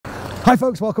Hi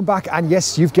folks, welcome back, and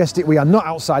yes, you've guessed it, we are not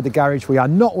outside the garage, we are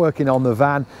not working on the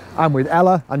van. I'm with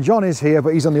Ella, and John is here,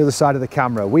 but he's on the other side of the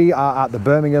camera. We are at the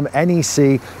Birmingham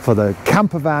NEC for the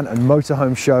Campervan and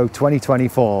Motorhome Show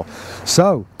 2024.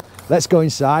 So, let's go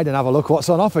inside and have a look what's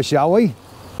on offer, shall we?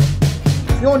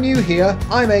 If you're new here,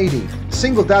 I'm Adi,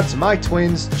 single dad to my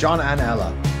twins, John and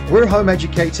Ella. We're home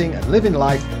educating and living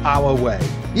life our way.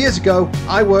 Years ago,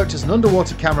 I worked as an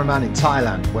underwater cameraman in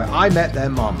Thailand, where I met their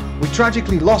mom. We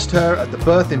tragically lost her at the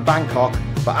birth in Bangkok,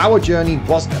 but our journey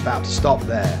wasn't about to stop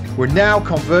there. We're now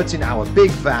converting our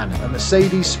big van, a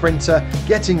Mercedes Sprinter,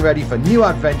 getting ready for new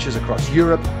adventures across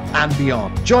Europe and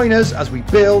beyond. Join us as we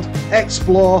build,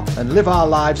 explore, and live our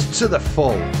lives to the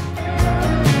full.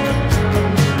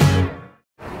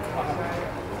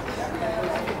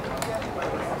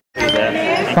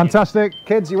 Fantastic.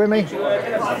 Kids, you with me?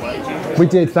 We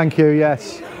did, thank you,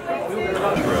 yes.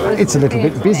 It's a little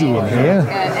bit busy in here.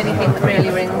 Anything that really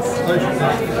rings.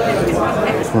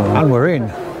 And we're in.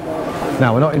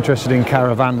 Now, we're not interested in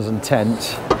caravans and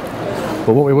tents,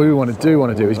 but what we want to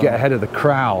do is get ahead of the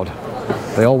crowd.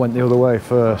 They all went the other way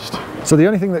first. So the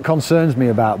only thing that concerns me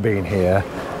about being here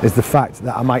is the fact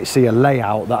that I might see a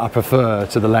layout that I prefer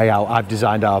to the layout I've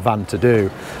designed our van to do.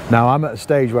 Now, I'm at a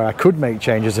stage where I could make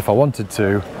changes if I wanted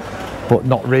to, but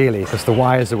not really, because the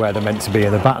wires are where they're meant to be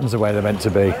and the battens are where they're meant to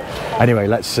be. Anyway,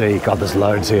 let's see. God, there's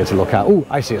loads here to look at. Oh,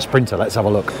 I see a Sprinter. Let's have a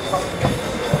look.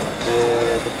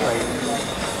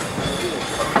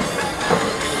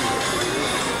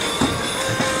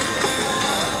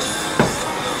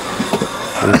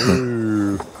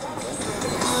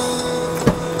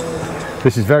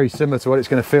 This is very similar to what it's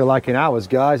going to feel like in ours,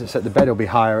 guys, except the bed will be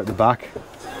higher at the back.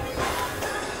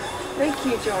 Thank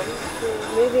you, John.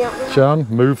 Moving up there. John,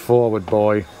 move forward,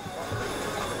 boy.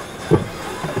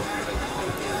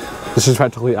 This is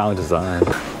practically our design.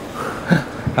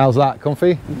 How's that?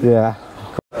 Comfy? Yeah.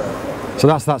 So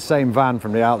that's that same van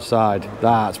from the outside.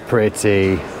 That's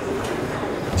pretty.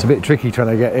 It's a bit tricky trying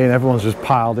to get in. Everyone's just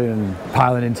piled in and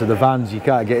piling into the vans. You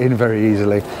can't get in very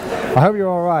easily. I hope you're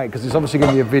all right, because it's obviously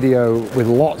going to be a video with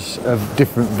lots of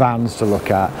different vans to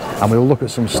look at, and we'll look at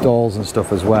some stalls and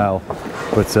stuff as well.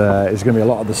 But it's going to be a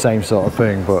lot of the same sort of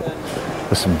thing, but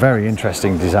there's some very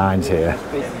interesting designs here.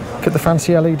 Look at the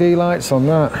fancy LED lights on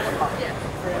that.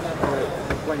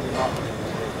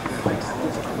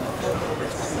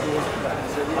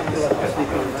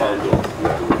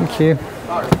 Thank you.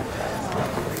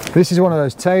 This is one of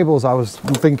those tables I was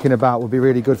thinking about would be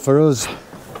really good for us.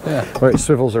 Yeah. Where it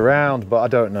swivels around, but I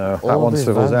don't know. That one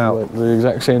swivels out. The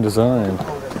exact same design.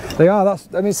 They are. I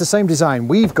mean, it's the same design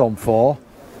we've gone for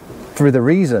the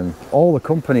reason. All the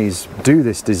companies do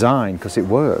this design because it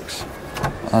works.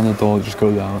 And the door just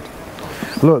goes down.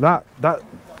 Look, that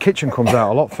kitchen comes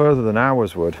out a lot further than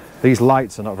ours would. These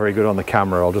lights are not very good on the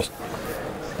camera.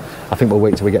 I think we'll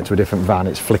wait till we get to a different van.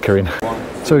 It's flickering.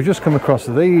 So we've just come across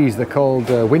these. They're called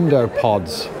window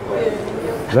pods.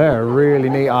 They're a really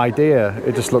neat idea.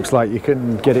 It just looks like you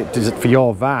can get it for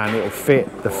your van, it'll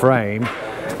fit the frame,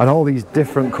 and all these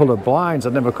different coloured blinds.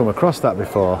 I've never come across that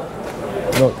before.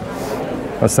 Look,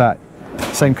 what's that?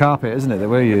 Same carpet, isn't it, that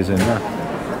we're using?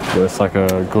 Yeah. So it's like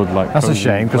a good like. That's a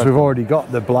shame, because we've already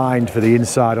got the blind for the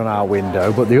inside on our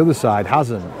window, but the other side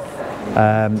hasn't.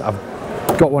 I've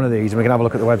got one of these, and we can have a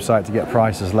look at the website to get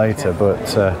prices later,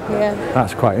 but yeah,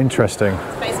 that's quite interesting.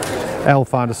 Elle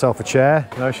found herself a chair.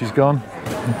 No, she's gone.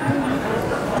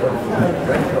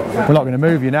 We're not going to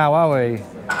move you now, are we?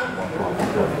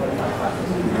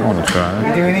 I want to try.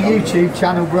 You're doing a YouTube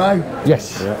channel, bro?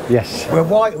 Yes, yeah. Yes. We're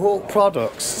White Hawk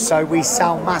Products, so we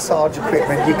sell massage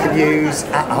equipment you can use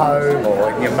at home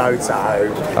or in your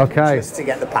motorhome. Okay. Just to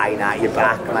get the pain out of your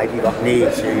back, maybe you've got knee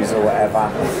issues or whatever.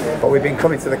 But we've been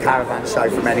coming to the Caravan Show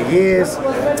for many years.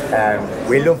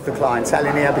 We love the clientele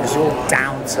in here because you're all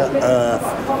down to earth,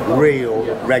 real,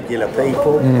 regular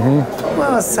people. Mm-hmm.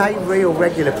 Well, I say real,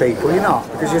 regular people, you're not,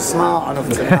 because you're smart enough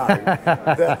to know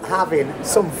that having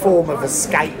some form of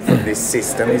escape from this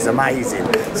system is amazing.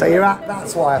 So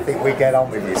that's why I think we get on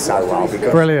with you so well,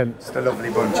 because brilliant. It's a lovely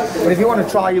bunch. But if you want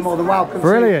to try, you're more than welcome.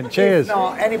 Brilliant, cheers. If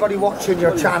not, anybody watching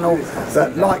your channel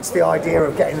that likes the idea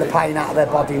of getting the pain out of their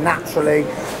body naturally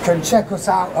can check us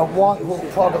out at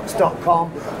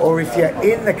whitehawkproducts.com, or if you're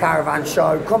in the Caravan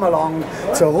Show, come along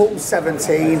to Hall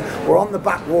 17. We're on the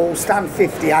back wall, stand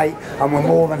 58, and we're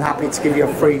more than happy to give you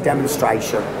a free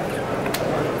demonstration.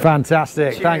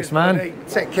 Fantastic. Cheers, thanks, man. Buddy.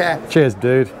 Take care. Cheers,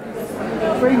 dude.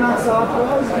 Free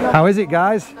massage. How is it,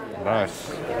 guys?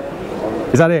 Nice.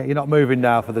 Is that it? You're not moving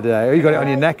now for the day? Oh, you got it on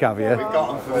your neck, have you? We've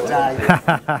got them for the day.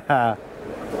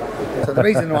 So the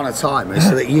reason I want to time is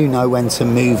so that you know when to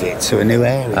move it to a new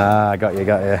area. Ah, got you,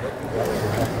 got you.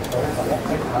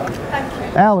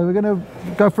 Elle, are we going to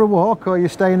go for a walk or are you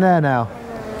staying there now?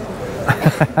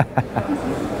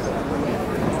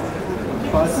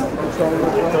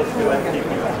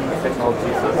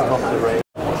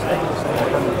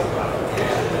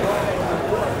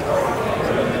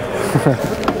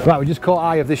 Right, we just caught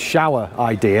eye of this shower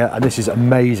idea and this is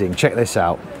amazing. Check this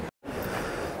out.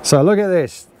 So look at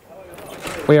this.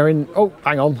 We are in, oh,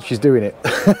 hang on, she's doing it.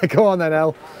 Go on then,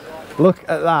 Elle. Look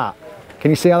at that. Can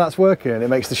you see how that's working? And it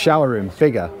makes the shower room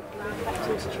bigger.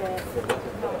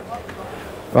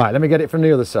 Right, let me get it from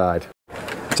the other side.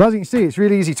 So as you can see, it's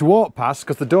really easy to walk past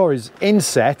because the door is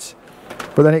inset,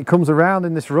 but then it comes around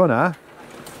in this runner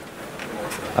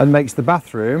and makes the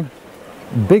bathroom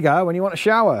bigger when you want a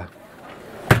shower.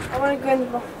 I want to go in the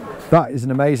bathroom. That is an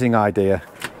amazing idea.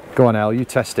 Go on, Elle, you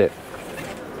test it.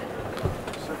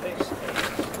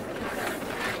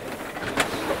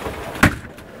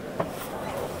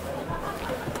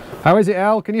 How is it,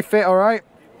 Elle? Can you fit all right?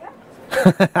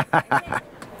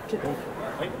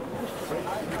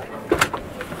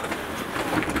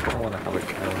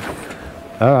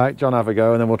 All right, John, have a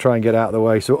go, and then we'll try and get out of the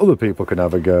way so other people can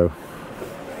have a go.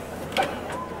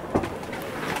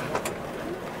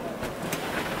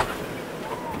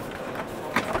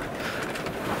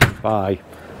 Bye.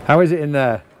 How is it in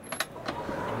there?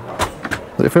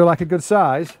 Does it feel like a good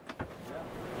size?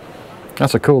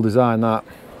 That's a cool design, that.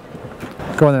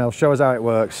 Go on then, Elle, show us how it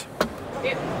works.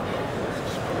 Yep.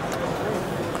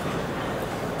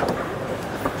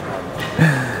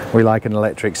 We like an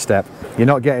electric step. You're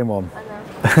not getting one.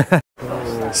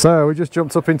 So we just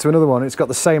jumped up into another one. It's got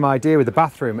the same idea with the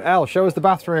bathroom. Elle, show us the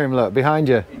bathroom, look, behind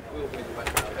you.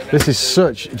 This is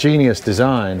such genius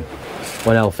design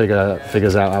when Elle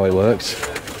figures out how it works.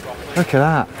 Look at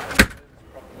that.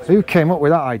 Who came up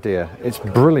with that idea? It's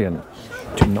brilliant.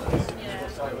 Do not.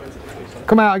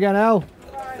 Come out again, Elle.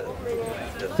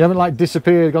 You haven't like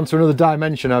disappeared, gone to another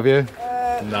dimension, have you?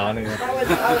 No, I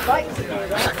would like to.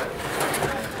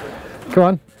 Come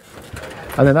on.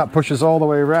 And then that pushes all the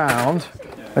way around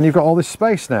and you've got all this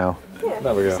space now. Yeah.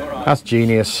 There we go. That's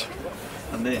genius.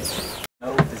 And this.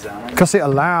 Because it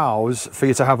allows for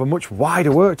you to have a much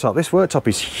wider worktop. This worktop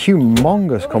is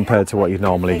humongous compared to what you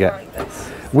normally get.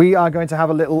 We are going to have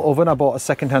a little oven. I bought a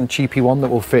second-hand cheapy one that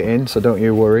will fit in, so don't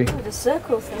you worry. Oh, the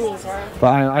circle thingies are.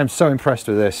 But I'm so impressed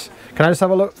with this. Can I just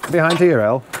have a look behind here,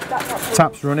 Elle?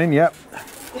 Tap's running, yep.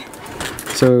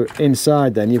 So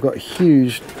inside then you've got a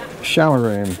huge shower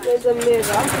room. There's a mirror.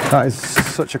 That is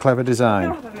such a clever I design.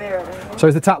 don't have a mirror anymore. So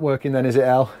is the tap working then, is it,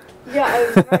 Elle? Yeah, I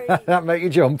was very. That make you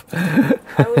jump?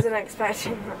 I wasn't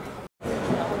expecting that.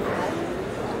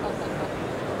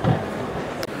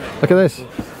 Look at this.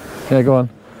 Yeah, go on.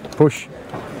 Push.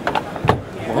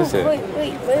 What is it? Wait,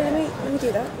 let me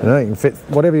do that. No, you can fit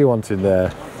whatever you want in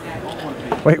there.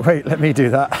 Wait, let me do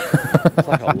that. It's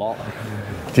like a lot.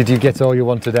 Did you get all you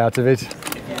wanted out of it?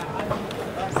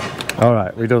 All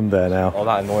right, we're done there now. Oh,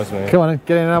 that annoys me. Come on,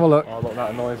 get in and have a look. Oh, look,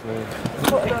 that annoys me.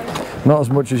 Not as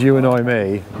much as you annoy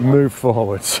me. Move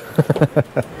forwards.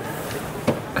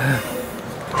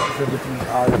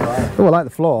 Oh, I like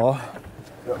the floor.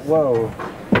 Whoa.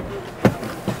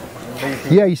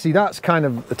 Yeah, you see, that's kind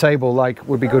of a table like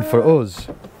would be good for us.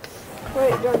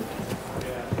 Wait, done.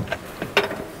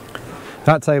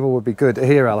 That table would be good.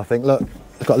 Here, Elle, I think. Look,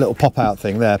 it's got a little pop-out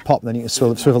thing there. Pop, then you can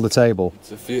swivel the table.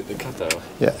 It's a few the cutout.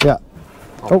 Yeah, yeah.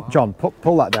 Oh, John,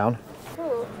 pull that down.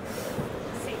 Cool.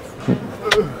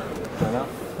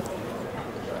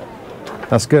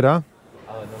 That's good, huh?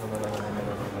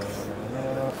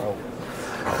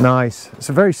 Nice. It's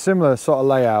a very similar sort of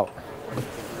layout.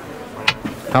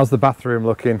 How's the bathroom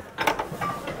looking?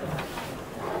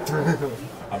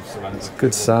 It's a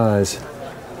good size.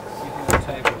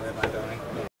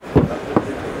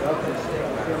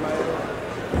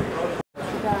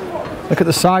 Look at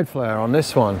the side flare on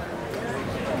this one.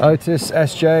 Otis,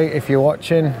 SJ, if you're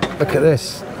watching, look at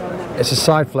this. It's a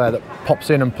side flare that pops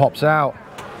in and pops out.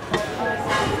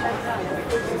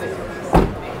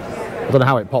 I don't know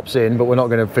how it pops in, but we're not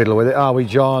going to fiddle with it, are we,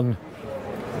 John?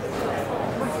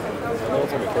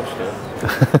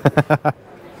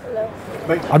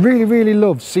 I really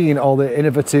love seeing all the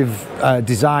innovative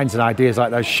designs and ideas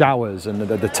like those showers and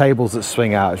the tables that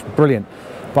swing out. It's brilliant.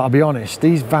 But I'll be honest,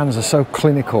 these vans are so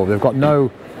clinical. They've got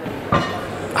no,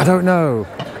 I don't know,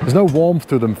 there's no warmth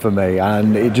to them for me,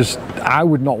 and I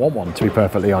would not want one, to be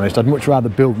perfectly honest. I'd much rather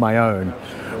build my own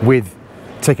with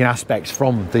taking aspects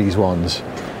from these ones,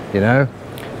 you know?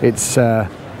 It's, yeah,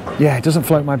 it doesn't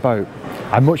float my boat.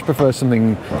 I much prefer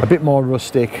something a bit more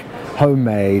rustic,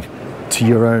 homemade, to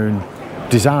your own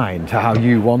design, to how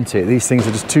you want it. These things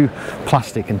are just too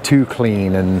plastic and too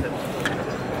clean, and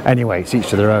Anyway, it's each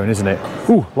to their own, isn't it?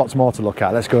 Ooh, lots more to look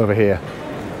at. Let's go over here.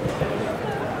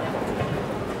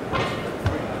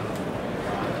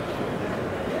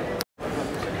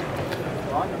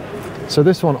 So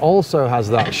this one also has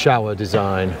that shower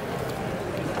design.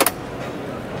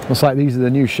 Looks like these are the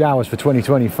new showers for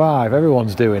 2025.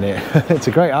 Everyone's doing it. It's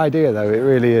a great idea though, it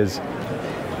really is.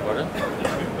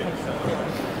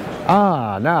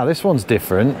 Ah, now this one's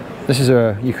different. This is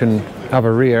you can have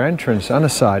a rear entrance and a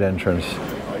side entrance,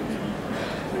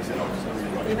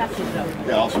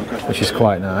 which is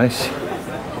quite nice.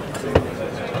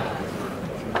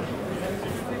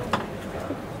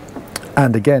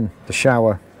 And again, the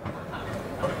shower.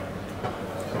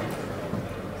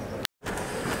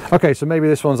 Okay, so maybe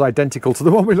this one's identical to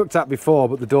the one we looked at before,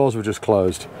 but the doors were just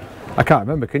closed. I can't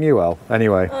remember, can you, El?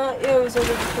 Anyway. Yeah, it was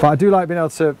over. But I do like being able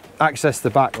to access the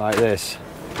back like this.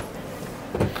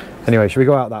 Anyway, should we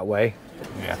go out that way?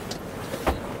 Yeah.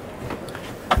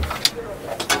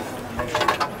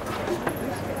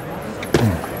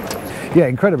 Yeah,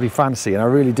 incredibly fancy, and I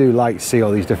really do like to see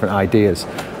all these different ideas.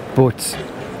 But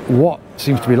what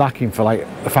seems to be lacking for like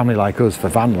a family like us for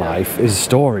van life is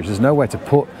storage. There's nowhere to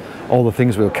put all the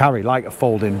things we'll carry, like a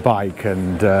folding bike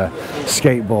and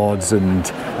skateboards and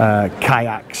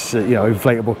kayaks, you know,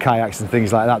 inflatable kayaks and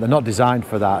things like that. They're not designed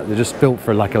for that. They're just built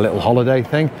for like a little holiday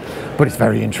thing, but it's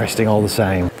very interesting all the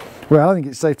same. Well, I think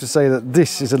it's safe to say that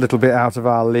this is a little bit out of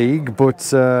our league,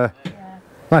 but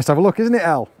nice to have a look, isn't it,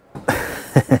 El?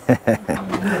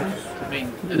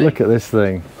 Look at this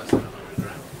thing.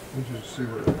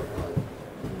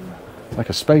 It's like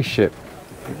a spaceship,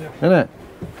 isn't it?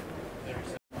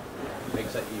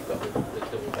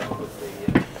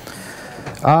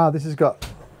 Ah, this has got,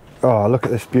 oh, look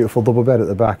at this beautiful double bed at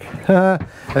the back.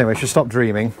 Anyway, should stop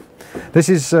dreaming. This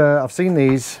is, I've seen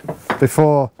these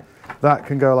before. That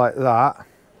can go like that.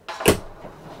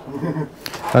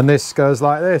 And this goes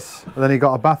like this. And then you've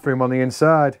got a bathroom on the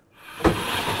inside.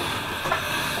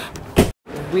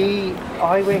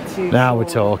 I went to. Now we're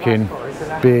talking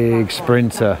big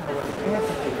Sprinter.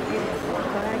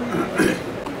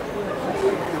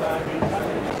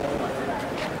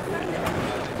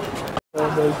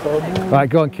 Right,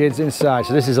 go on kids, inside.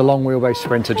 So this is a long wheelbase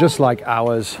Sprinter, just like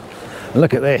ours. And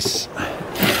look at this.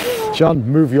 John,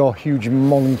 move your huge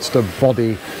monster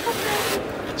body.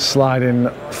 Sliding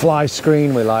fly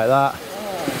screen, we like that.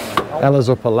 Ella's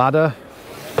up a ladder.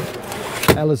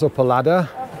 Ella's up a ladder.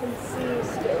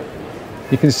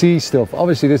 You can see stuff.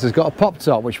 Obviously this has got a pop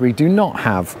top, which we do not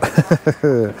have.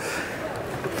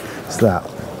 What's that?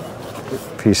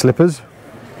 For your slippers.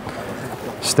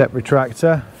 Step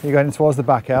retractor. You're going towards the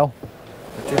back, El?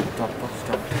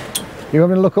 You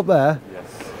want me to look up there? Yes.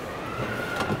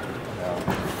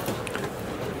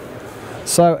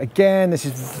 So again, this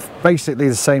is basically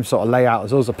the same sort of layout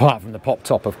as us, apart from the pop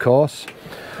top, of course.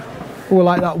 Oh,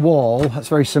 like that wall, that's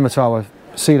very similar to our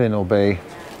ceiling will be.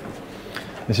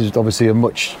 This is obviously a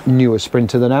much newer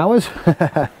Sprinter than ours.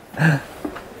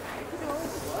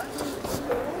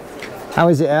 How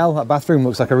is it, El? That bathroom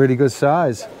looks like a really good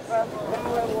size.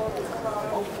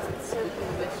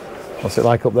 What's it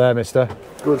like up there, mister?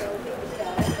 Good.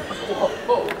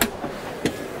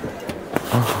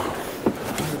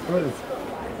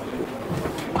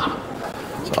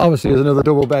 So obviously there's another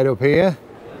double bed up here.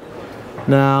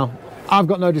 Now, I've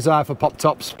got no desire for pop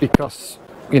tops because,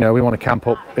 you know, we want to camp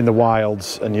up in the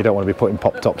wilds and you don't want to be putting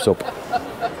pop tops up.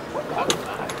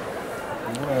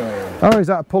 Oh, is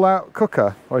that a pull-out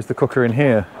cooker? Or is the cooker in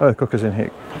here? Oh, the cooker's in here.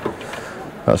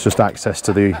 That's just access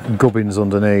to the gubbins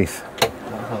underneath.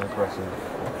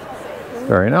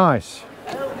 Very nice.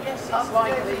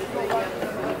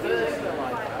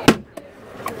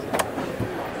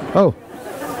 Oh,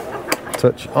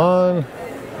 touch on,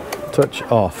 touch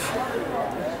off.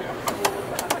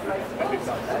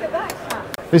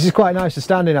 This is quite nice to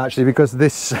stand in actually, because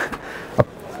this,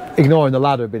 ignoring the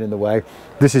ladder being in the way,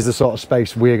 this is the sort of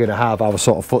space we're going to have, our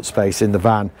sort of foot space in the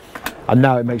van. And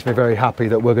now it makes me very happy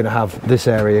that we're going to have this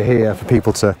area here for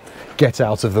people to get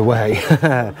out of the way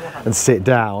and sit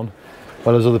down,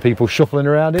 while there's other people shuffling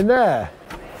around in there.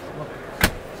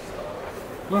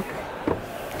 Look.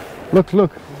 Look,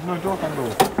 look. There's no door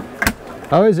handle.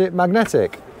 Oh, is it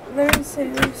magnetic? There is a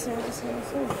roof service on the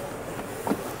floor.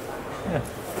 Yeah,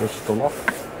 there's the lock.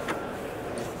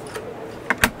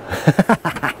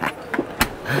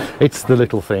 It's the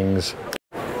little things.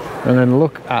 And then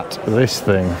look at this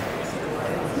thing.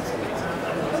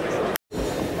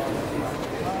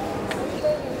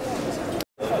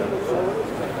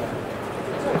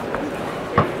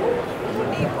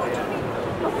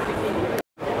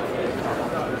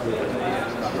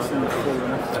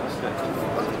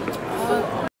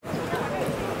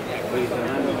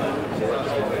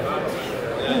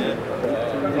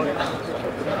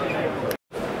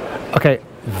 Okay,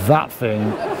 that thing,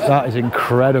 that is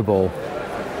incredible.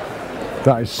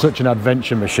 That is such an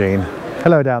adventure machine.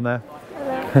 Hello down there.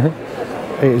 Hello.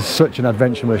 It is such an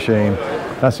adventure machine.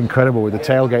 That's incredible, with the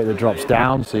tailgate that drops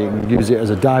down so you can use it as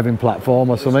a diving platform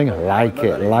or something. Like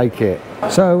it, like it.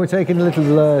 So we're taking a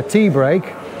little tea break,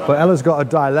 but Ella's got a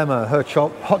dilemma. Her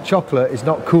hot chocolate is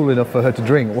not cool enough for her to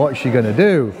drink. What's she gonna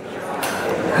do?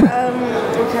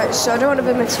 Okay, so I don't want to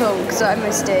be my tongue because I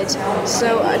missed it.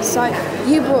 So I decided,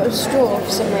 you brought a straw for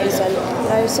some reason, and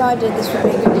I decided this would be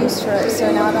a good use for it,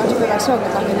 so now I don't have to put my tongue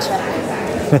back in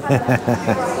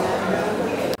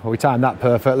check. We timed that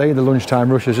perfectly. The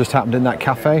lunchtime rush has just happened in that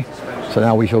cafe, so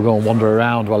now we shall go and wander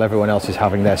around while everyone else is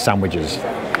having their sandwiches.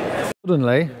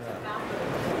 Suddenly,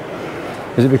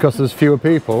 is it because there's fewer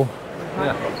people?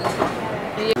 Yeah.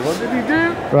 What did he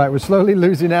do? Right, we're slowly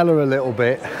losing Ella a little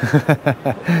bit.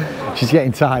 She's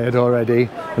getting tired already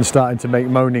and starting to make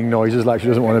moaning noises like she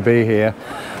doesn't want to be here.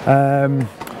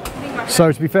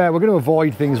 So to be fair, we're going to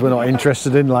avoid things we're not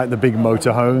interested in, like the big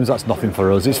motorhomes. That's nothing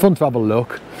for us. It's fun to have a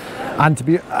look. And to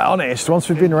be honest, once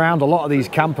we've been around a lot of these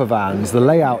camper vans, the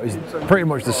layout is pretty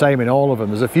much the same in all of them.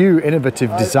 There's a few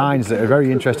innovative designs that are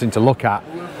very interesting to look at,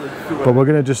 but we're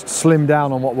going to just slim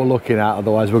down on what we're looking at,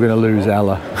 otherwise we're going to lose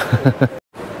Ella.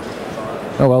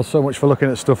 Oh well, so much for looking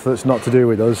at stuff that's not to do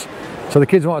with us. So the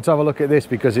kids wanted to have a look at this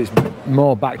because it's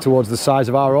more back towards the size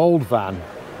of our old van.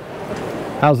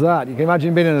 How's that? You can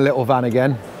imagine being in a little van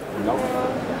again.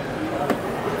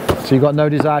 So you've got no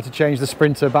desire to change the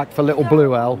Sprinter back for little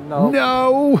blue, El? No.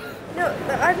 No! No,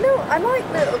 I like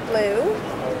little blue.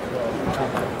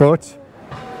 But?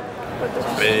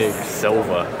 Big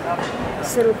silver.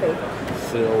 Sylvie.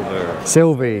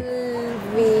 Sylvie.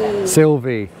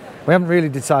 Sylvie. We haven't really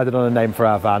decided on a name for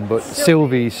our van, but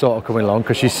Sylvie's sort of coming along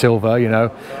because she's silver, you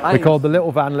know. We called the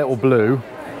little van Little Blue.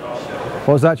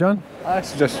 What was that, John? I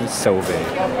suggested Sylvie.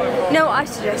 No, I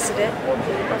suggested it.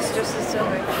 I suggested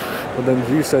Sylvie. But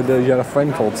then you said that you had a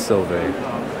friend called Sylvie.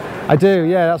 I do,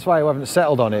 yeah, that's why I haven't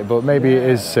settled on it, but maybe it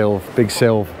is Sylv, Big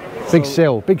Sylv. Big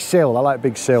Syl, Big Syl, I like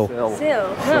Big Syl. Syl,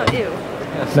 no, ew.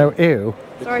 No, ew?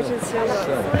 Sorry to Syl.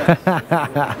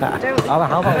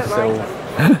 How about Syl?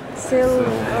 Syl.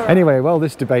 Anyway, well,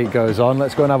 this debate goes on.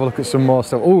 Let's go and have a look at some more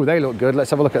stuff. Oh, they look good. Let's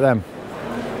have a look at them.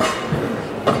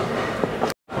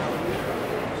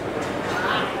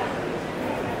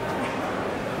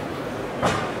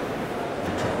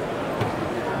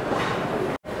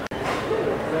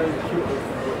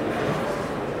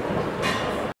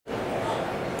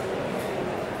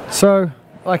 So,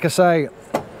 like I say,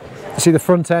 see the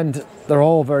front end, they're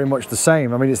all very much the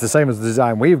same. I mean, it's the same as the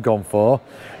design we've gone for.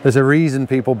 There's a reason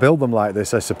people build them like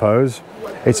this, I suppose.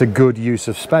 It's a good use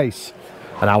of space.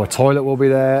 And our toilet will be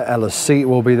there, Ella's seat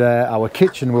will be there, our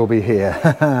kitchen will be here.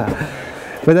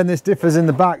 But then this differs in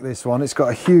the back, this one. It's got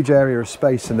a huge area of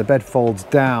space and the bed folds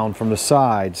down from the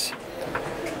sides.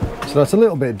 So that's a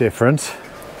little bit different.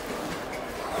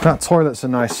 That toilet's a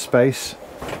nice space.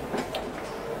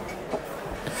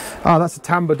 Oh, that's a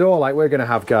tambour door like we're going to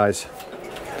have, guys.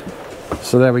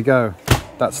 So there we go.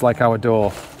 That's like our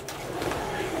door.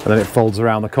 And then it folds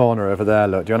around the corner over there.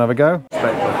 Look, do you want to have a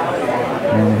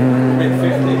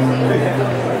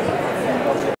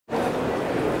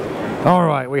go? All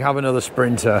right, we have another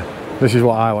Sprinter. This is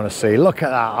what I want to see. Look at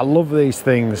that. I love these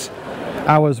things.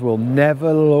 Ours will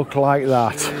never look like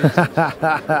that.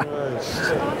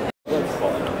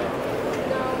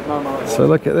 So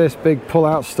look at this big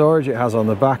pull-out storage it has on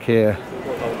the back here.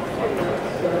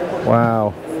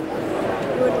 Wow.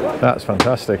 That's a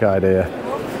fantastic idea.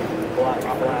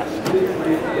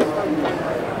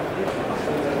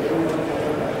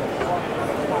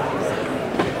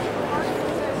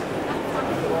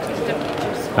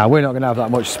 Now we're not going to have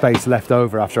that much space left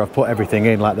over after I've put everything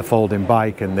in, like the folding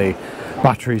bike and the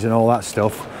batteries and all that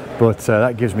stuff, but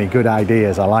that gives me good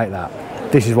ideas. I like that.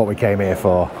 This is what we came here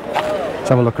for. Let's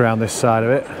have a look around this side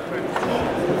of it.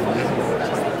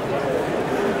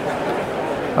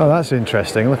 Oh, that's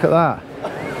interesting. Look at that.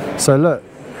 So look,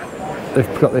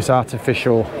 they've got this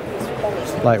artificial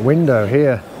like window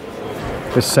here.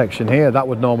 This section here, that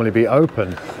would normally be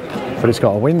open, but it's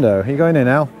got a window. Are you going in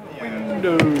now?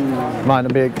 Window.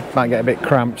 Might get a bit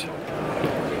cramped.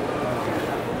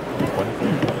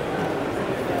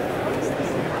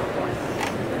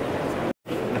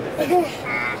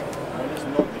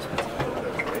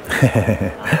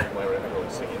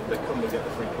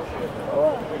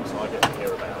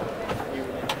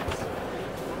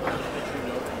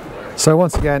 So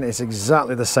once again, it's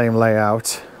exactly the same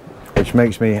layout, which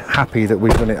makes me happy that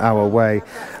we've done it our way.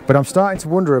 But I'm starting to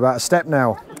wonder about a step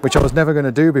now. which I was never going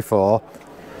to do before,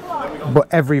 but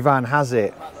every van has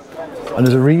it. And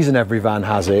there's a reason every van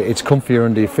has it. It's comfier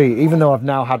under your feet, even though I've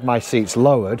now had my seats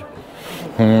lowered.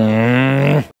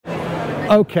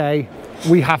 Okay,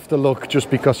 we have to look just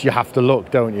because you have to look,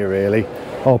 don't you, really?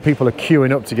 Oh, people are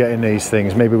queuing up to get in these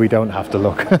things. Maybe we don't have to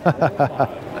look.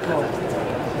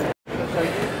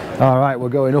 All right, we're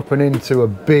going up and into a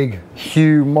big,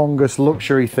 humongous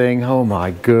luxury thing. Oh my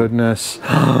goodness.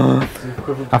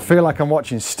 I feel like I'm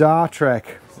watching Star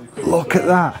Trek. Look at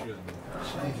that.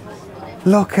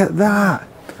 Look at that.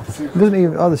 It doesn't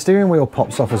even, oh, the steering wheel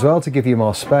pops off as well to give you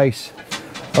more space.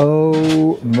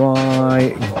 Oh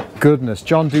my goodness.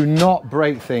 John, do not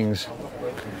break things.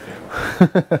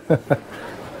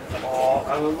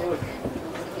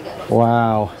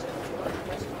 Wow.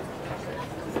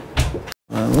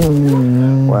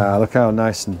 Wow, look how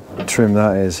nice and trim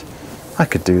that is. I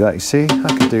could do that, you see?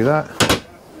 I could do that.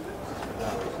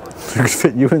 It could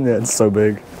fit you in there, it's so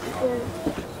big.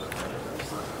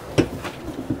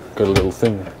 Got a little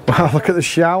thing. Wow, look at the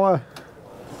shower.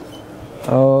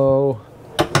 Oh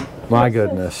my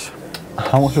goodness.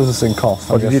 How much does this thing cost?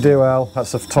 What did you do, Al?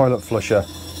 That's a toilet flusher.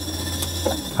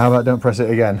 How about don't press it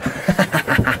again?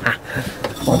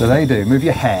 What do they do? Move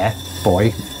your hair,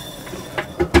 boy.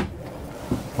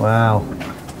 Wow.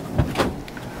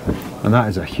 And that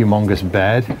is a humongous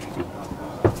bed.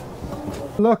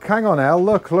 Look, hang on, El.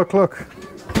 Look, look, look.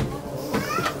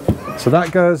 So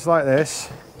that goes like this.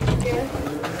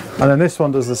 And then this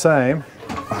one does the same.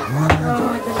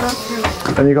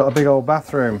 Then you've got a big old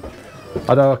bathroom.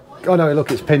 Oh no,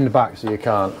 look, it's pinned back so you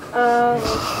can't.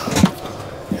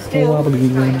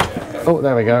 Oh,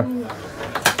 there we go.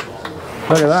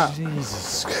 Look at that.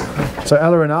 Jesus. So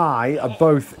Ella and I are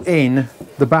both in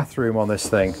the bathroom on this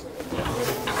thing.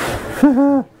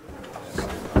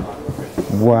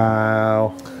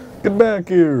 Wow. Get back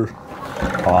here.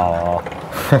 Oh.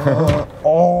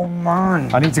 Oh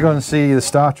man. I need to go and see the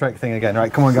Star Trek thing again.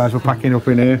 Right, come on guys, we're packing up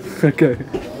in here. Okay.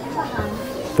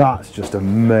 That's just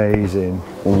amazing.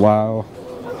 Wow.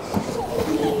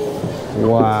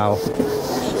 Wow.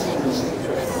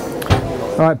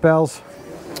 All right, Bells.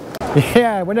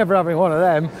 Yeah, we're never having one of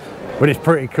them, but it's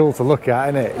pretty cool to look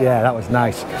at, isn't it? Yeah, that was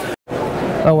nice.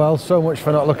 Oh well, so much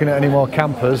for not looking at any more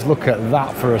campers. Look at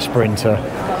that for a Sprinter.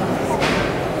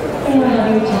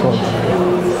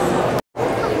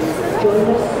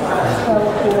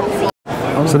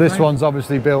 So this one's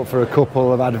obviously built for a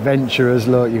couple of adventurers.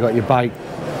 Look, you've got your bike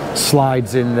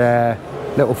slides in there,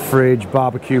 little fridge,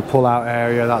 barbecue pull-out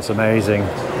area. That's amazing.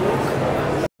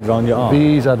 On your arm.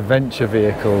 These adventure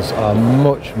vehicles are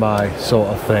much my sort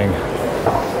of thing.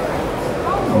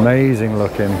 Amazing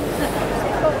looking.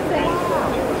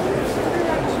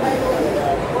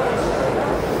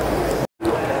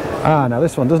 Ah, now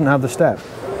this one doesn't have the step.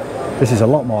 This is a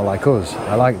lot more like us.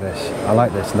 I like this. I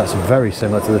like this. And that's very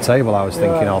similar to the table I was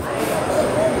thinking of.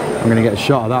 I'm going to get a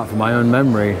shot of that for my own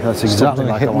memory. That's exactly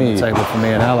like I want the table for me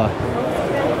and Ella.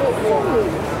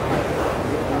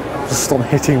 Just stop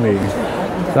hitting me.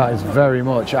 That is very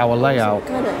much our layout.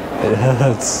 It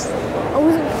hurts. I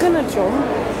wasn't gonna jump.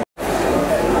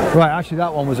 Right, actually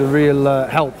that one was a real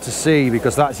help to see,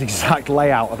 because that's the exact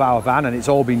layout of our van, and it's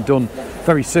all been done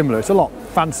very similar. It's a lot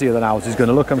fancier than ours is going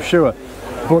to look, I'm sure,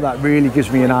 but that really gives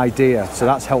me an idea, so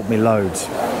that's helped me loads.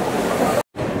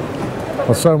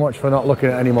 Well, so much for not looking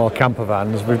at any more camper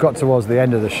vans. We've got towards the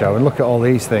end of the show, and look at all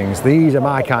these things. These are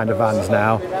my kind of vans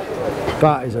now.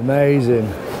 That is amazing.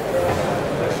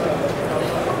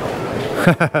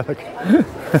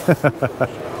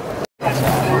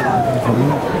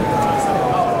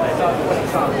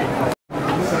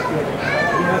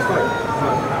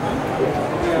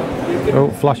 Oh,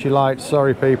 flashy lights,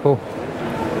 sorry people.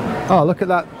 Oh, look at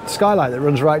that skylight that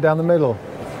runs right down the middle.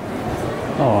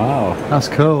 Oh wow. That's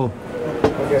cool.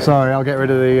 Sorry, I'll get rid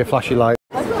of the flashy light.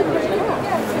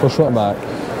 Push that back.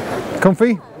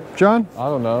 Comfy, John? I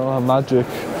don't know, magic.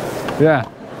 Yeah.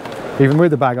 Even with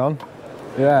the bag on.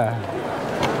 Yeah.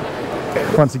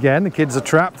 Once again, the kids are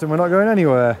trapped and we're not going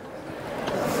anywhere.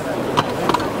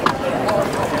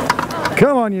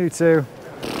 Come on, you two.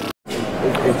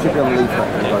 It should be on the leaf.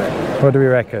 What do we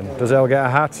reckon? Does Elle get a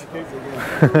hat?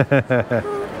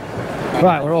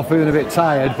 Right, we're all feeling a bit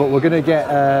tired, but we're going to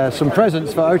get some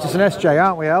presents for Otis and SJ,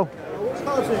 aren't we, Elle?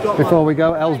 Before we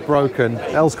go, Elle's broken.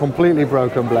 Elle's completely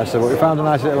broken, bless her, but we found a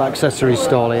nice little accessory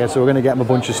stall here, so we're going to get them a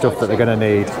bunch of stuff that they're going to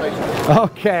need.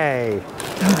 Okay.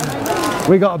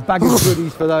 We got a bag of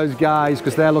goodies for those guys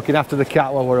because they're looking after the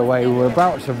cat while we're away. We're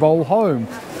about to roll home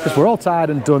because we're all tired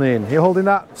and done in. You holding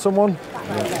that, someone?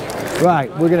 Yeah.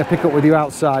 Right, we're going to pick up with you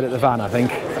outside at the van, I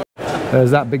think. There's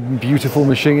that big, beautiful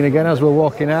machine again as we're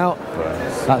walking out.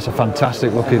 That's a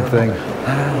fantastic looking thing.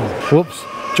 Whoops.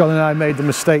 John and I made the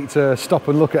mistake to stop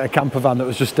and look at a camper van that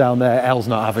was just down there. Elle's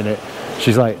not having it.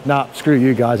 She's like, nah, screw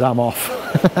you guys, I'm off.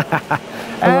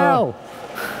 Elle!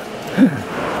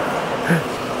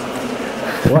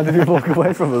 Why did you walk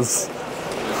away from us?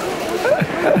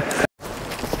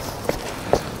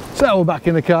 So we're back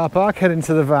in the car park, heading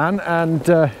to the van, and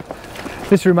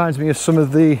this reminds me of some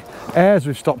of the airs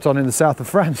we've stopped on in the south of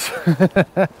France.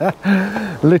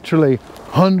 Literally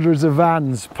hundreds of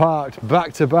vans parked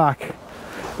back to back.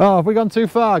 Oh, have we gone too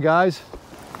far, guys?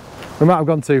 We might have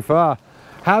gone too far.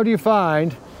 How do you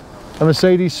find a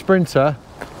Mercedes Sprinter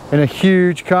in a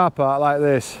huge car park like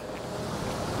this?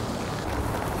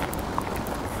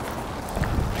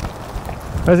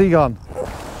 Where's he gone?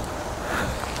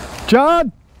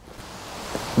 John!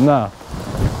 No.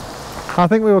 I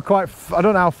think we were quite, I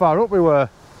don't know how far up we were.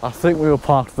 I think we were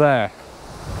parked there.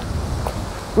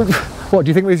 What, do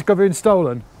you think we got being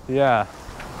stolen? Yeah.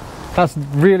 That's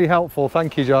really helpful,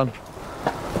 thank you, John.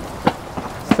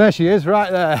 There she is,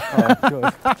 right there. Oh,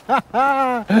 good.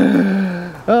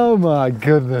 Oh my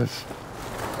goodness.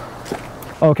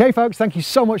 Okay folks, thank you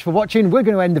so much for watching. We're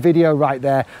going to end the video right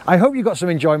there. I hope you got some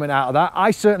enjoyment out of that. I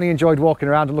certainly enjoyed walking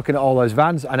around and looking at all those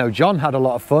vans. I know John had a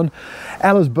lot of fun.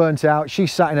 Ella's burnt out.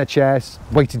 She's sat in her chair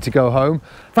waiting to go home.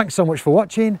 Thanks so much for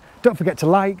watching. Don't forget to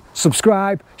like,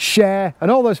 subscribe, share,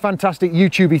 and all those fantastic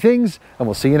YouTubey things. And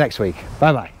we'll see you next week.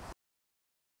 Bye bye.